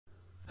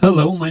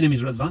Hello, my name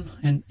is Razvan,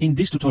 and in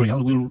this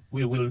tutorial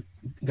we will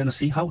gonna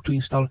see how to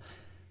install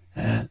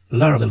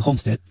Laravel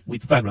Homestead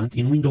with Vagrant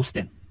in Windows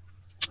 10.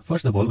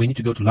 First of all, we need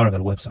to go to Laravel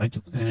website,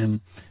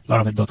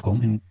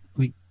 laravel.com, and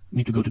we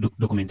need to go to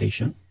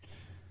documentation.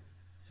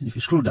 And if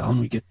you scroll down,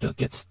 we get the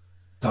Get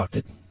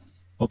Started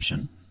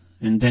option,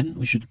 and then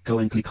we should go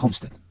and click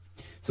Homestead.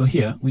 So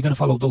here we're gonna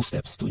follow those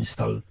steps to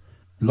install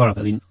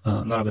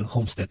Laravel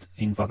Homestead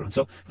in Vagrant.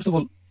 So first of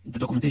all, the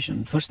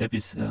documentation first step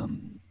is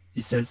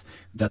it says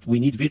that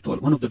we need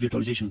one of the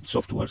virtualization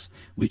softwares,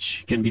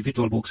 which can be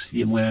VirtualBox,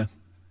 VMware,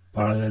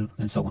 Parallel,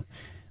 and so on.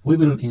 We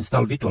will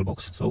install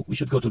VirtualBox, so we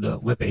should go to the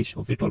web page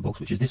of VirtualBox,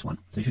 which is this one.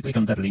 So if you click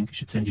on that link, it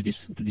should send you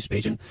to this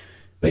page, and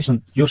based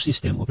on your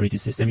operating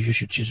system, you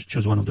should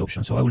choose one of the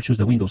options. So I will choose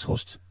the Windows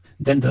host.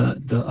 Then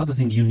the other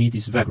thing you need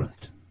is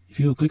Vagrant. If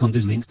you click on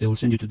this link, they will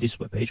send you to this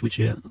web page, which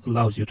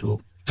allows you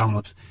to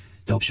download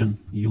the option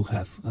you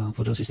have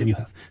for the system you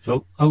have.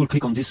 So I will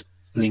click on this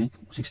link,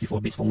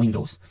 64 bits for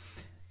Windows.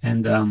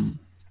 And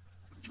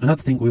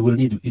another thing we will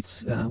need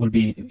will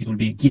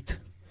be Git,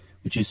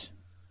 which is,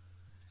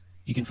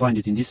 you can find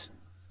it in this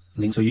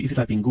link. So if you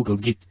type in Google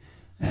Git,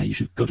 you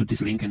should go to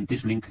this link, and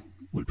this link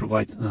will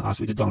provide us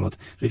with the download.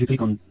 So if you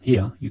click on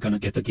here, you're gonna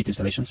get the Git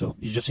installation. So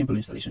it's just simple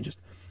installation. Just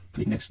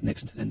click next,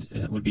 and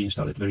it will be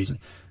installed very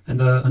easily.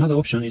 And another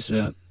option is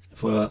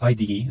for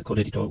IDE, code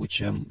editor,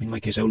 which in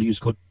my case I will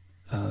use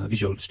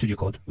Visual Studio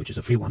Code, which is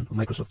a free one,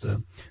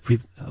 Microsoft free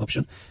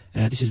option.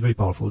 This is very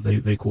powerful,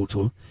 very cool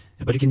tool.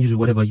 But you can use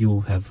whatever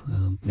you have,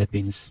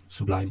 NetBeans,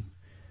 Sublime,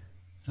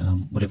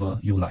 whatever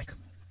you like.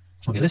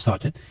 Okay, let's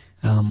start it.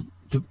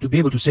 To be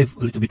able to save a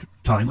little bit of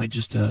time, I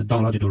just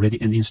downloaded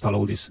already and install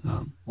all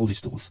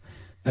these tools.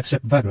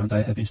 Except Vagrant,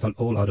 I have installed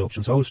all other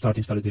options. So I will start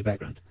installing the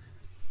Vagrant.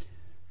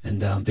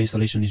 And the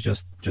installation is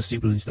just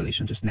simple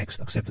installation, just next,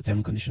 accept the term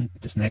and condition,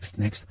 just next,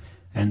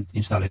 and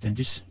install it. And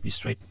this is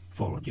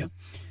straightforward, yeah.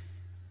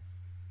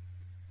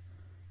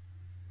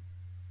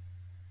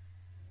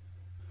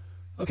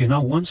 Okay,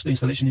 now once the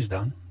installation is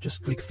done,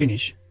 just click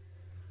Finish.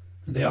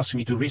 And they ask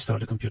me to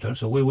restart the computer,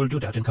 so we will do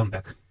that and come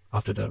back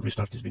after the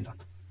restart has been done.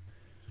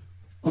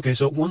 Okay,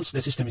 so once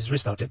the system is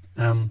restarted,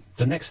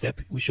 the next step,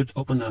 we should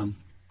open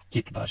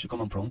Git Bash, a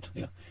command prompt,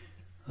 yeah,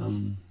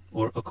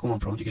 or a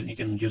command prompt. You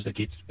can use the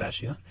Git Bash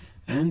here,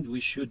 and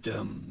we should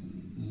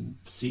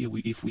see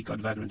if we got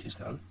Vagrant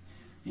installed,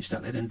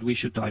 and we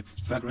should type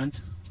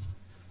Vagrant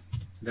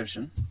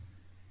version.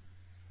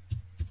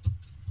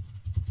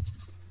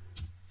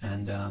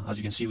 And as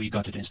you can see, we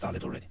got it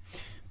installed already.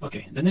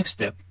 Okay, the next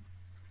step,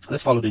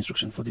 let's follow the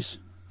instruction for this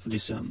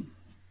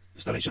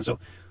installation. So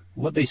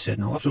what they said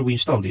now, after we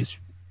install this,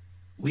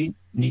 we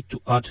need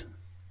to add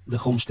the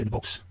Homestead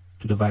box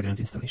to the Vagrant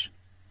installation.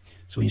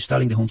 So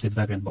installing the Homestead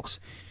Vagrant box.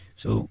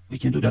 So we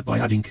can do that by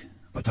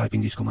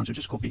typing this command. So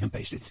just copy and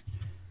paste it.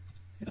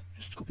 Yeah,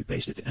 just copy,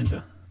 paste it,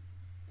 enter.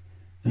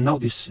 And now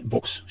this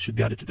box should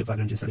be added to the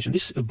Vagrant installation.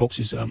 This box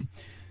is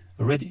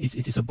already,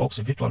 it is a box,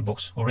 a virtual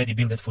box, already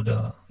built for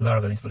the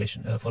Laravel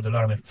installation, for the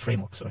Laravel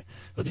framework, sorry.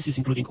 So this is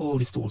including all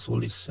these tools, all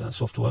this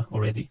software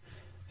already.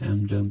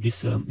 And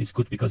this is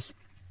good because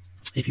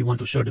if you want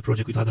to share the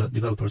project with other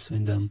developers,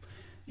 and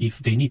if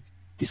they need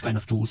this kind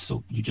of tools,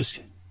 so you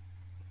just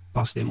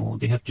pass them, or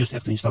they just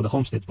have to install the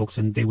Homestead box,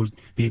 and they will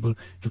be able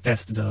to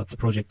test the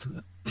project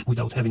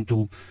without having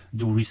to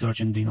do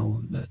research and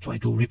try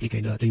to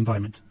replicate the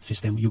environment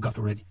system you got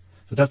already.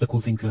 So that's the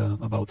cool thing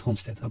about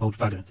Homestead, about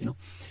Vagrant,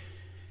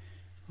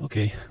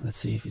 Okay, let's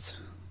see if it's...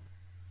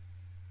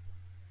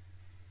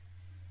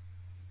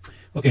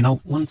 Okay,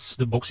 now once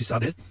the box is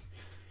added,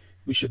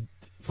 we should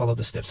follow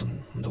the steps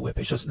on the web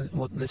page.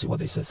 Let's see what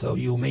they say. So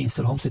you may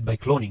install Homestead by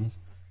cloning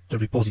the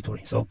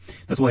repository. So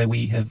that's why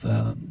we had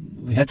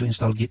to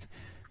install Git,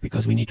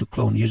 because we need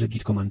to use the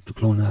Git command to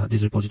clone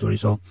this repository.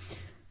 So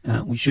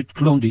we should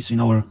clone this in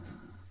our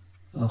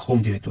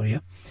home directory. Yeah?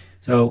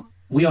 So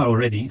we are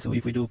already. So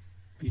if we do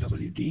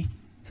pwd,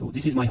 so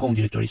this is my home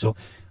directory. So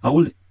I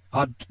will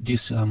add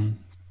this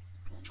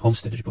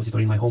Homestead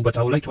repository in my home, but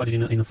I would like to add it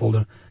in a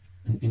folder,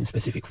 in a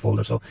specific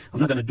folder. So I'm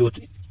not going to do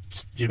it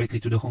directly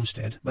to the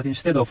Homestead, but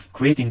instead of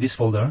creating this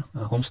folder,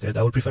 Homestead,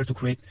 I would prefer to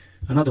create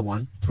another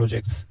one,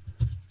 Projects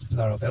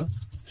Laravel.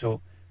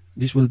 So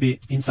this will be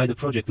inside the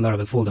Project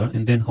Laravel folder,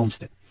 and then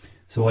Homestead.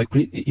 So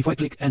if I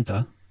click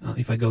Enter,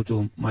 if I go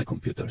to my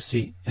computer,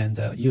 C, and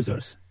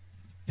Users,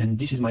 and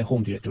this is my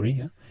home directory.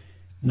 Yeah?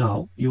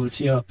 Now you will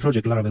see a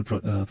Project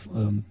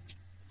Laravel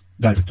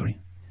directory.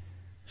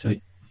 So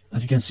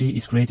as you can see,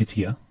 it's created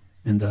here,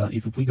 and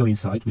if we go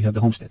inside, we have the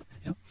Homestead.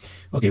 Yeah.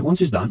 Okay.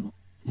 Once it's done,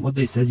 what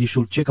they said, you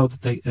should check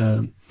out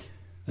the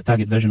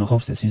target version of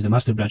Homestead, since the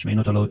master branch may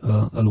not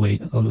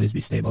always be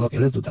stable. Okay,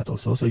 let's do that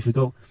also. So if we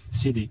go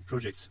cd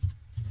projects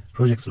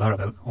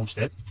Laravel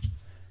Homestead,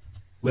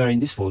 we are in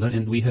this folder,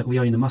 and we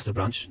are in the master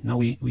branch. Now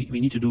we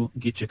need to do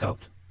git checkout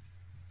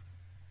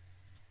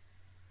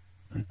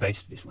and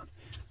paste this one.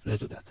 Let's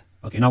do that.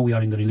 Okay, now we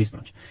are in the release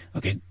branch.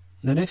 Okay,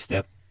 the next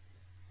step,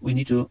 we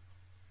need to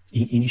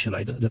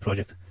initialize the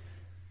project.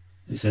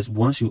 It says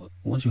once you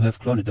have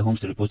cloned the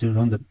Homestead repository,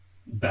 run the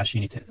bash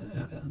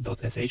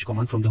init.sh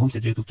command from the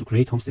Homestead directory to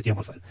create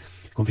Homestead.yaml file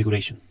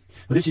configuration.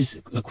 So this is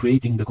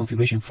creating the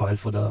configuration file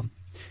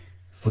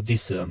for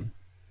this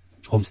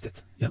Homestead.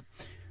 Yeah.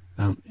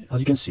 As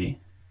you can see,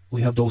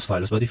 we have those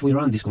files. But if we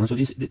run this command, so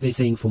they're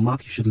saying for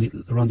Mac you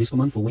should run this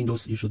command, for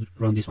Windows you should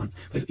run this one.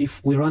 But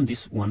if we run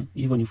this one,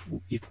 even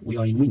if we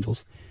are in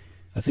Windows,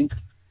 I think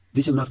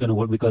this is not going to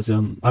work because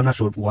I'm not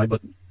sure why,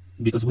 but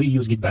because we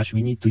use Git Bash,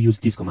 we need to use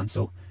this command.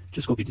 So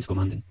just copy this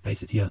command and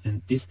paste it here.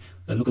 And this,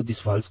 look at these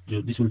files.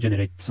 This will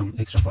generate some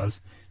extra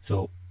files.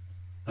 So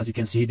as you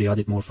can see, they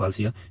added more files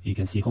here. You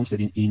can see Homestead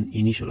in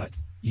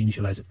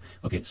initialize it.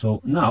 Okay,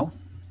 so now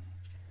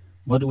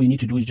what we need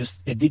to do is just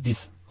edit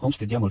this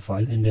Homestead.yaml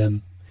file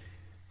and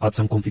add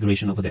some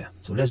configuration over there.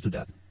 So let's do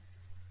that.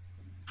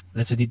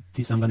 Let's edit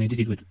this. I'm going to edit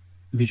it with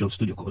Visual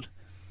Studio Code.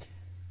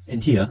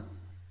 And here,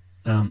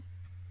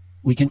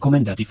 we can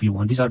comment that if you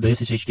want. These are the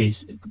SSH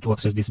keys to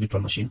access this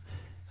virtual machine,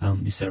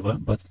 this server.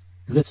 But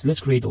let's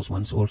create those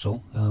ones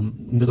also.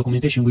 In the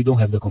documentation, we don't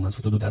have the commands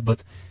to do that,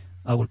 but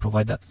I will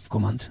provide that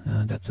command.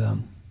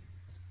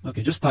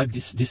 Okay, just type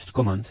this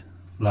command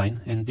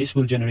line, and this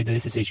will generate the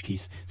SSH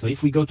keys. So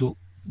if we go to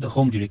the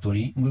home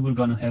directory, we will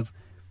gonna have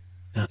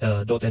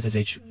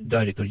 .ssh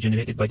directory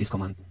generated by this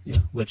command,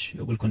 which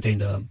will contain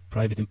the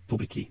private and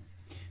public key.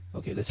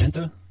 Okay, let's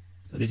enter.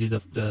 So this is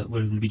the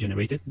where it will be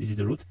generated. This is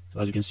the root. So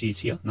as you can see, it's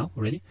here now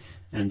already,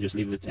 and just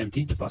leave it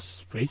empty, the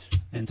passphrase,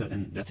 enter,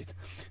 and that's it.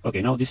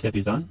 Okay, now this step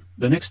is done.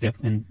 The next step,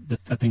 and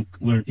that I think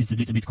where it's a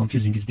little bit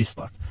confusing, is this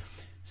part.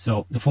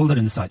 So the folder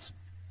and the sites.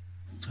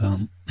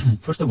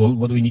 First of all,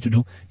 what we need to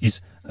do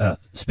is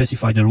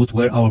specify the root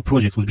where our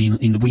project will be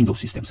in the Windows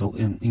system. So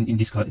in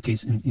this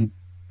case,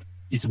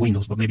 it's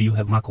Windows, but maybe you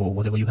have Mac or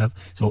whatever you have.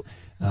 So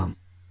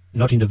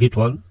not in the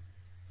virtual,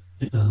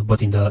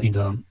 but in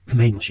the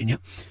main machine,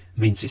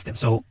 main system.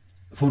 So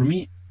for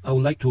me, I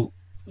would like to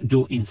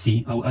do in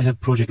C. I have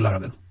project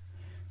Laravel.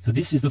 So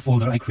this is the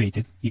folder I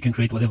created. You can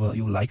create whatever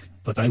you like,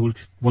 but I will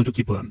want to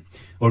keep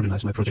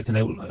organize my project, and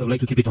I would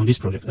like to keep it on this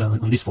project,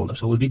 on this folder.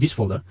 So it will be this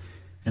folder,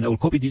 and I will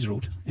copy this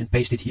root and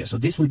paste it here. So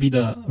this will be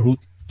the root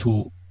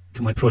to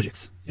my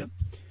projects,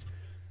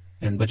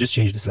 but just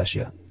change the slash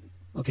here.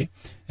 Okay,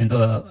 and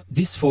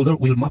this folder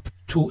will map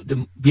to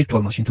the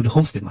virtual machine, to the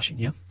Homestead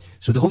machine.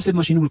 So the Homestead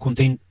machine will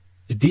contain,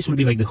 this will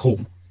be like the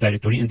home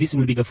directory, and this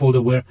will be the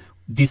folder where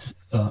this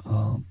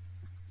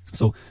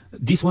so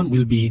this one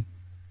will be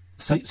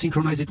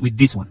synchronized with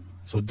this one.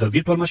 So the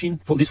virtual machine,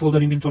 for this folder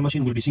in virtual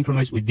machine, will be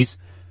synchronized with this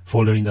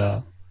folder in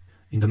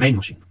the main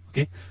machine.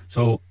 Okay,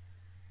 so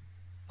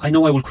I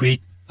know I would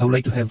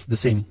like to have the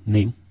same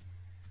name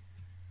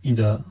in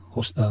the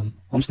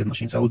Homestead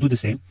machine, so I will do the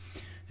same,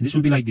 and this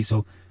will be like this.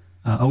 So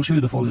I will show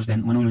you the folders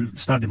then when we will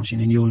start the machine,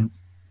 and you will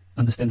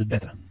understand it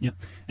better.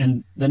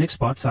 And the next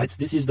part, sites.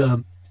 This is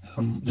the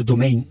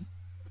domain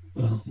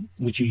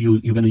which you're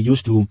going to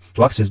use to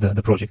access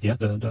the project,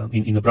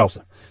 in the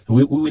browser. So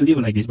we will leave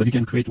it like this, but you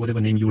can create whatever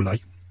name you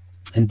like.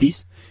 And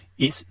this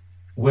is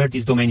where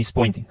this domain is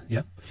pointing.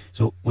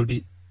 So will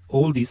be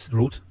all this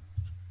root.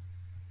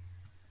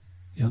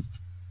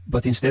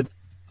 But instead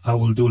I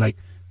will do like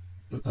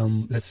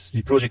let's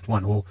see, project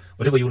 1, or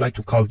whatever you like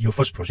to call your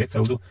first project. I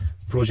will do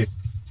project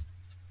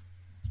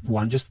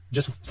 1 just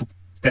for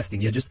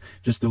testing,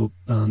 just to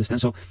understand.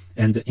 So,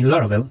 and in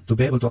Laravel, to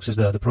be able to access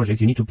the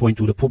project, you need to point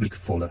to the public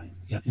folder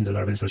in the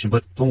Laravel installation.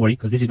 But don't worry,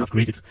 because this is not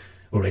created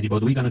already,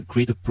 but we're gonna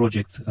create a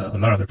project, a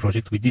Laravel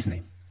project with this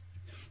name.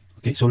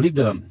 Okay, so leave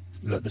the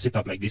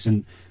setup like this,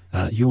 and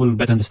you will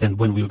better understand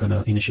when we're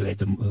gonna initialize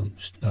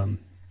the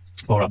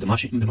power up the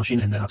machine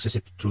and access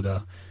it through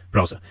the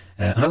browser.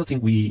 Another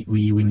thing we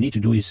will need to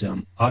do is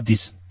add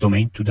this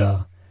domain to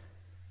the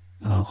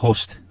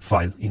host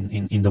file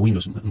in the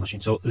Windows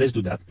machine. So let's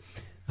do that.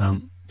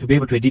 To be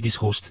able to edit this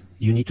host,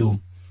 you need to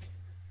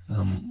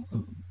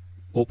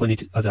open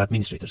it as an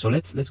administrator. So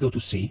let's go to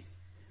C,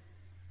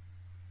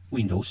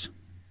 Windows,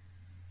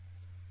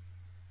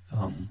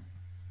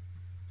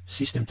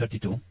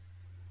 System32,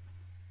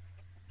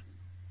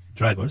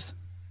 drivers,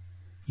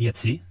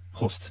 etc,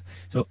 hosts.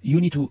 So you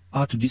need to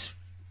add to this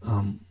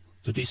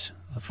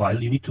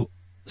file. You need to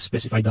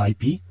specify the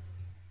IP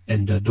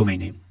and the domain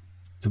name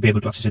to be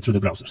able to access it through the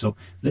browser. So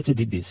let's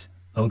edit this.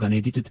 I'm gonna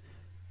edit it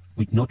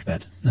with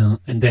Notepad,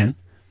 and then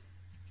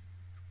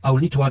I will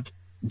need to add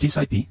this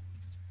IP,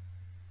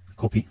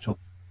 copy, so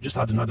just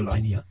add another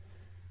line here,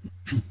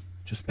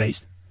 just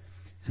paste,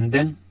 and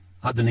then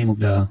add the name of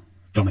the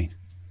domain.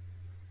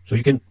 So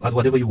you can add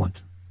whatever you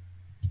want,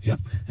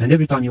 and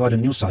every time you add a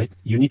new site,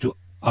 you need to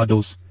add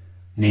those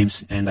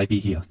names and IP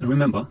here. And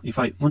remember, if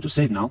I want to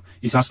save now,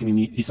 it's asking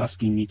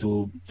me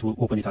to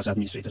open it as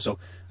administrator. So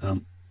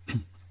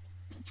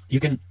you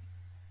can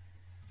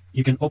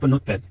open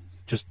Notepad,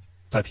 just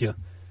type here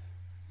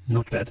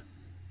Notepad,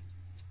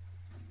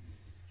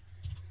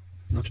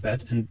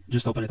 and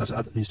just open it as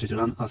administrator,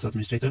 run as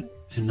administrator,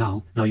 and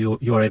now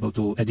you are able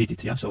to edit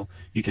it. So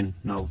you can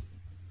now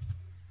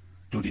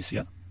do this,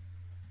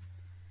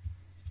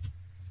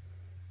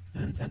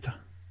 and enter.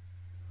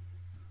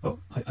 Oh,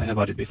 I have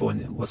added before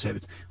and was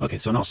saved. Okay,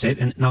 so now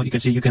save, and now you can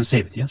see you can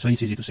save it. Yeah, so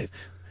it's easy to save.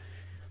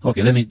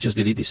 Okay, let me just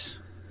delete this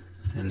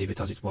and leave it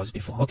as it was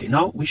before. Okay,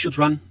 now we should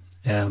run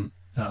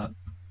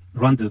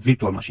run the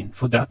virtual machine.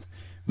 For that,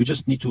 we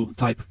just need to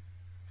type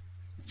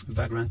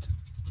Vagrant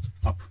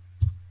up.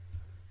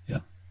 Yeah.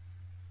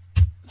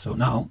 So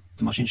now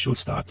the machine should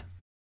start.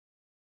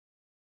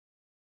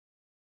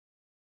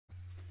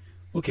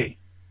 Okay,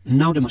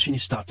 now the machine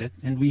is started,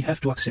 and we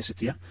have to access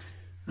it. Yeah.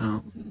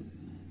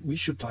 We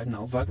should type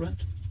now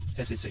Vagrant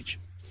SSH,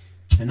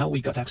 and now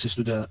we got access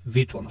to the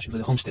virtual machine, to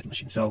the Homestead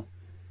machine. So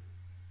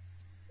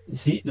you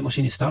see the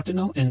machine is started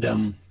now,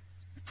 and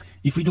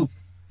if we do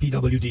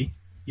pwd,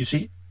 you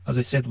see, as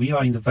I said, we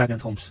are in the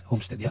Vagrant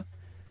Homestead, yeah.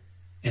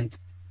 And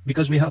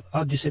because we have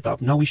had this set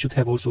up, now we should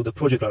have also the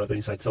project Laravel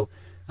inside. So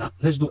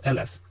let's do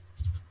ls.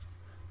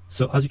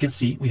 So as you can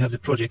see, we have the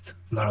project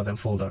Laravel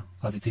folder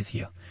as it is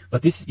here.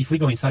 But this, if we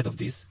go inside of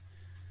this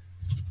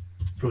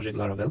project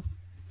Laravel,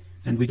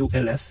 and we do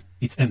ls,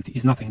 it's empty,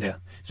 it's nothing there.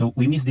 So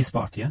we miss this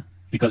part, yeah,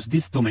 because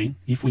this domain,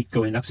 if we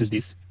go and access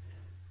this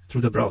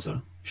through the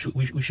browser,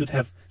 we should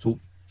have the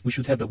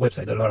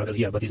website, the Laravel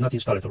here, but it's not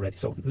installed already.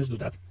 So let's do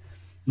that.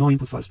 No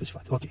input file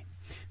specified. Okay.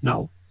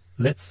 Now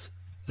let's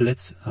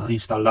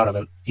install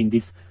Laravel in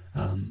this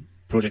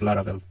project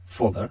Laravel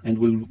folder, and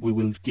we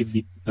will give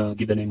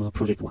the name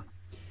project 1.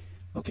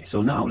 Okay.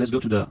 So now let's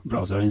go to the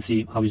browser and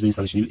see how is the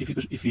installation.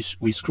 If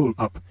we scroll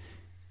up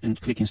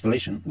and click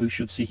installation, we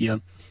should see here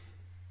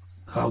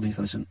how the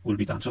installation will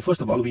be done. So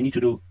first of all, we need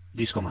to do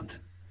this command.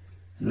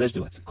 And let's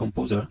do it.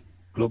 Composer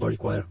global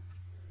require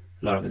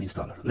Laravel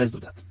installer. Let's do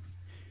that.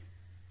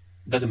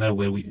 Doesn't matter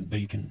where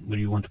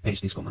you want to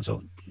paste this command,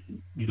 so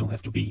you don't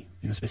have to be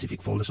in a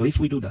specific folder. So if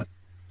we do that,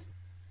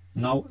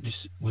 now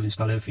this will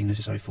install everything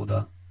necessary for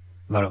the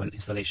Laravel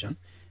installation,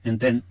 and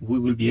then we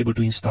will be able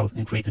to install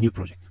and create a new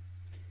project.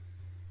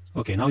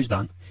 Okay, now it's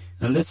done.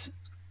 Now let's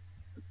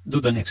do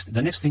the next.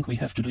 The next thing we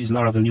have to do is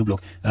Laravel new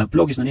blog.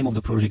 Blog is the name of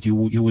the project you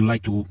would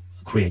like to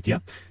create, yeah.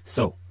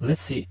 So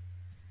let's see.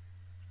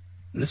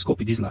 Let's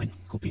copy this line,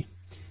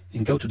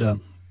 and go to the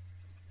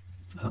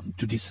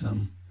this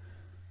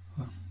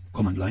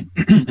command line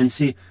and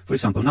see. For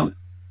example, now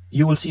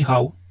you will see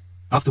how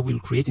after we'll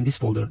create in this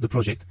folder the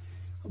project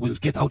will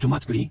get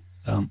automatically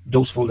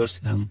those folders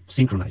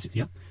synchronized.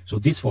 Yeah. So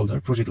this folder,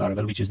 project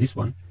Laravel, which is this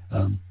one,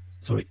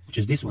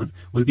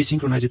 will be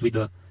synchronized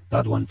with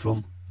that one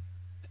from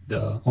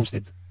the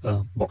Homestead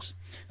box.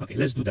 Okay,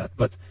 let's do that.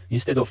 But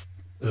instead of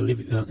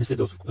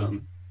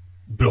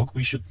blog,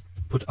 we should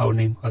put our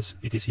name as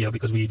it is here,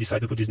 because we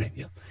decided to put this name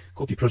here.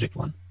 Copy project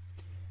 1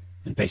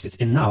 and paste it.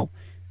 And now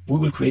we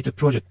will create a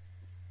project,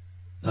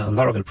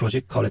 Laravel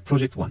project, call it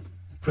project 1.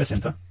 Press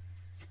enter,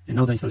 and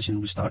now the installation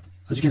will start.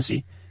 As you can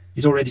see,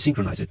 it's already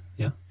synchronized.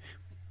 Yeah,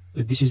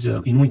 this is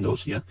in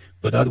Windows. Yeah,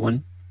 but that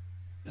one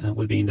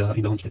will be in the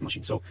Homestead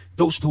machine. So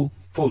those two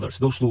folders,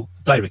 those two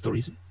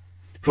directories,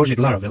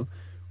 project Laravel,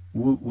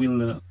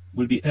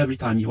 will be every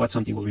time you add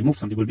something or remove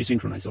something, will be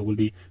synchronized. So will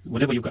be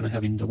whatever you're gonna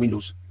have in the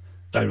Windows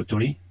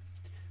directory.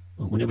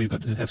 Whenever you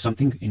got to have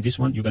something in this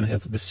one, you're gonna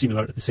have the same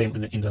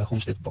in the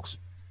Homestead box.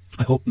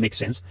 I hope makes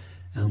sense,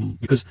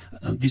 because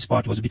this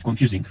part was a bit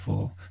confusing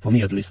for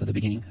me, at least at the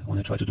beginning when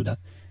I tried to do that.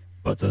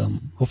 But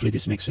hopefully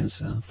this makes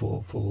sense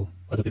for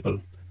other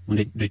people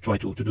when they try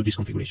to do this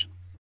configuration.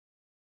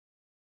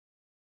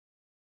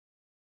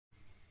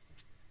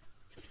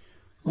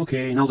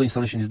 Okay, now the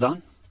installation is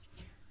done.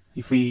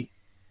 If we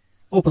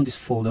open this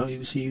folder,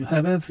 you see you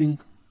have everything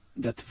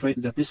that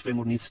this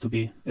framework needs to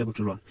be able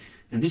to run.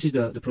 And this is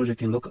the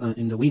project in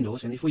the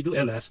Windows. And if we do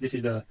ls, this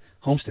is the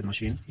Homestead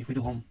machine. If we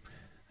do home,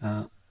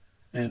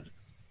 and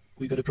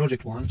we got a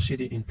project 1,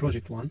 cd in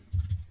project 1,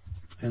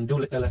 and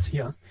do ls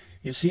here,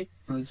 you see,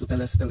 to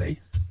ls.la,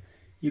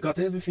 you got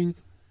everything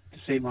the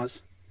same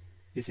as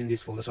is in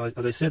this folder. So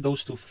as I said,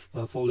 those two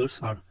folders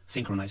are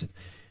synchronized.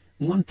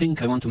 One thing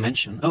I want to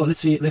mention, let's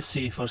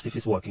see first if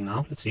it's working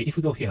now. Let's see, if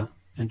we go here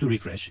and do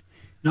refresh,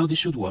 now this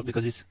should work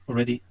because it's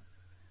already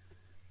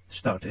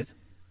started.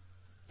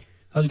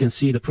 As you can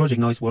see, the project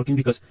now is working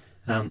because,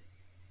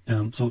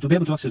 so to be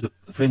able to access the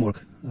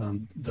framework,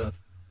 the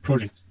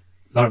project,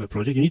 Laravel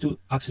project, you need to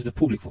access the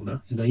public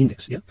folder in the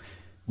index, yeah,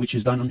 which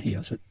is done on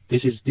here. So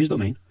this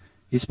domain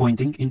is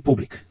pointing in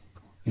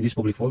this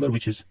public folder,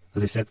 which is,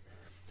 as I said,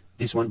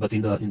 this one, but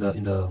in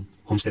the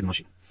Homestead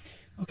machine.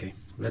 Okay,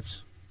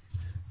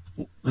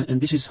 and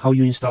this is how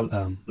you install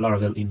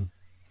Laravel in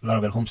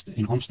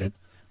Homestead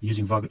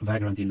using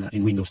Vagrant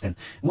in Windows 10.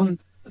 One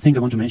thing I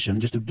want to mention,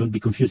 just to don't be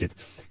confused,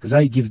 because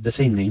I give the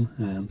same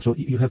name. So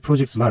you have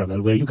projects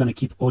Laravel where you're gonna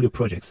keep all your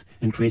projects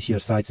and create here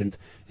sites, and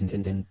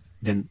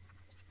then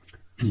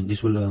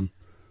this will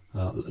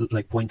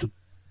like point to.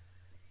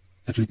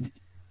 Actually,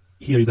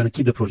 here you're gonna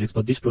keep the projects,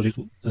 but this project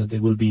they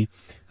will be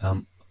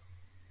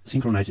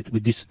synchronized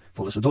with this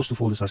folder. So those two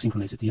folders are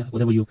synchronized. Yeah,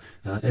 whatever you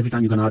every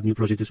time you're gonna add new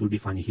project, this will be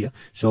finding here.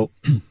 So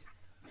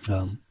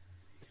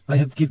I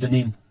have given the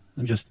name.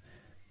 I'm just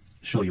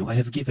show you. I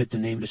have given the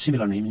name, the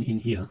similar name in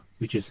here,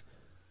 which is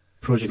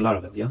project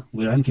Laravel, yeah,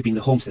 where I'm keeping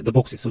the Homestead, the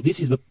boxes. So this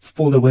is the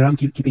folder where I'm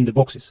keeping the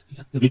boxes,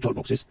 yeah, the virtual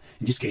boxes.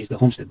 In this case, the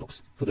Homestead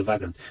box for the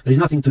Vagrant. There is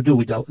nothing to do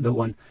with the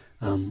one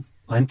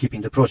I'm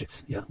keeping the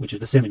projects, yeah, which is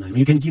the seminar.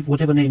 You can give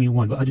whatever name you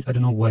want, but I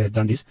don't know why I've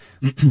done this.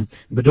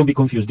 But don't be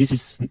confused. This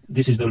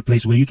is the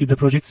place where you keep the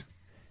projects,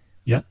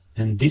 yeah,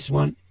 and this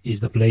one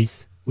is the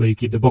place where you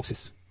keep the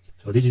boxes.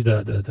 So this is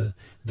the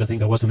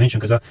thing I was to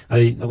mention, because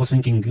I was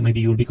thinking maybe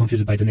you'll be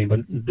confused by the name,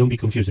 but don't be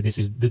confused.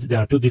 There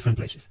are two different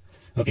places.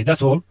 Okay,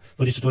 that's all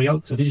for this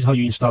tutorial. So this is how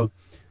you install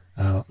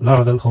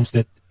Laravel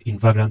Homestead in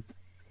Vagrant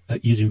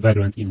using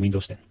Vagrant in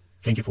Windows 10.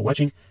 Thank you for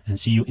watching, and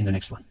see you in the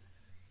next one.